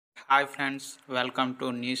Hi friends, welcome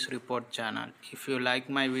to News Report channel. If you like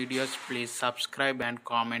my videos, please subscribe and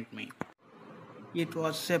comment me. It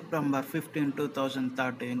was September 15,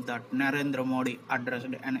 2013 that Narendra Modi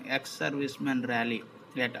addressed an ex-serviceman rally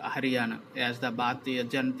at Haryana as the Bharatiya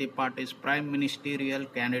Janata Party's prime ministerial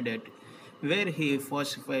candidate, where he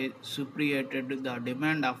forcefully superated the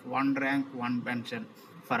demand of one rank, one pension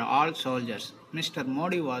for all soldiers. Mr.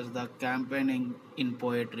 Modi was the campaigning in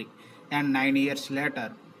poetry, and 9 years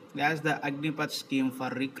later, as the Agnipah scheme for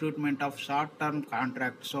recruitment of short-term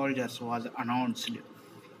contract soldiers was announced,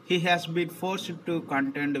 he has been forced to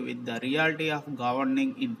contend with the reality of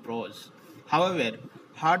governing in prose. However,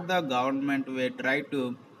 had the government were tried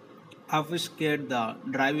to obfuscate the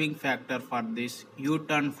driving factor for this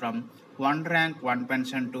U-turn from one rank, one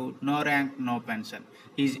pension to no rank, no pension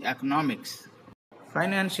is economics.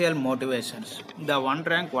 Financial motivations. The one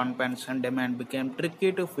rank, one pension demand became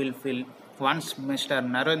tricky to fulfill once Mr.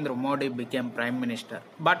 Narendra Modi became Prime Minister,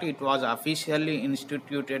 but it was officially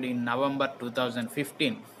instituted in November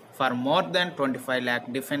 2015 for more than 25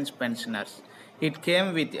 lakh defense pensioners. It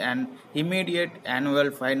came with an immediate annual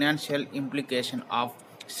financial implication of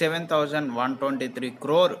 7,123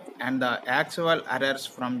 crore, and the actual arrears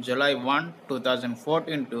from July 1,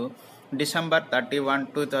 2014 to December 31,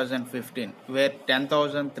 2015 were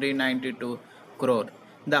 10,392 crore.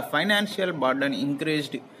 The financial burden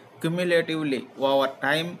increased cumulatively over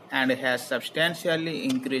time and has substantially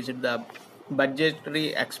increased the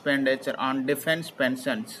budgetary expenditure on defense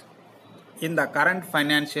pensions. In the current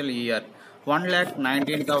financial year,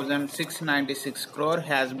 1,19,696 crore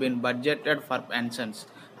has been budgeted for pensions,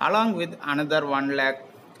 along with another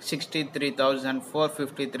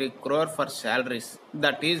 1,63,453 crore for salaries.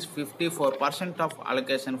 That is 54% of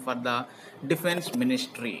allocation for the Defense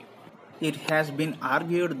Ministry. It has been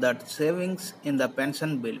argued that savings in the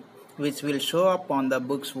pension bill, which will show up on the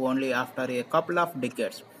books only after a couple of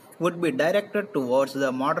decades, would be directed towards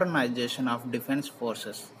the modernization of defense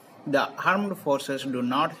forces. The armed forces do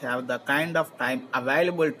not have the kind of time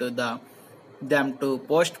available to them to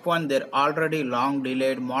postpone their already long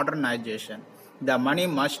delayed modernization. The money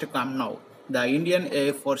must come now. The Indian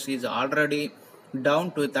Air Force is already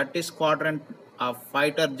down to 30 squadrons of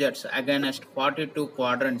fighter jets against 42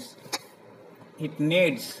 squadrons it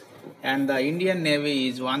needs, and the Indian Navy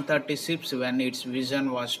is 130 ships when its vision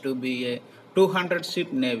was to be a 200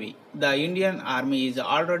 ship navy. The Indian Army is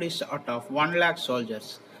already short of 1 lakh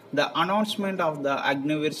soldiers. The announcement of the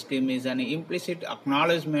Agnipah scheme is an implicit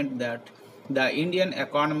acknowledgement that the Indian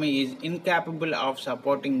economy is incapable of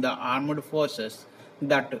supporting the armed forces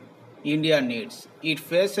that India needs. It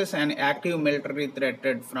faces an active military threat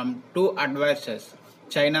from two adversaries,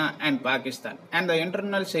 China and Pakistan, and the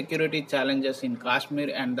internal security challenges in Kashmir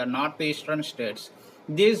and the northeastern states.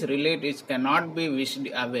 These realities cannot be wished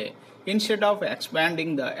away. Instead of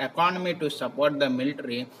expanding the economy to support the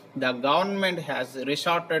military, the government has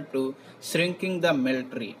resorted to shrinking the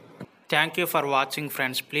military. Thank you for watching,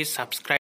 friends. Please subscribe.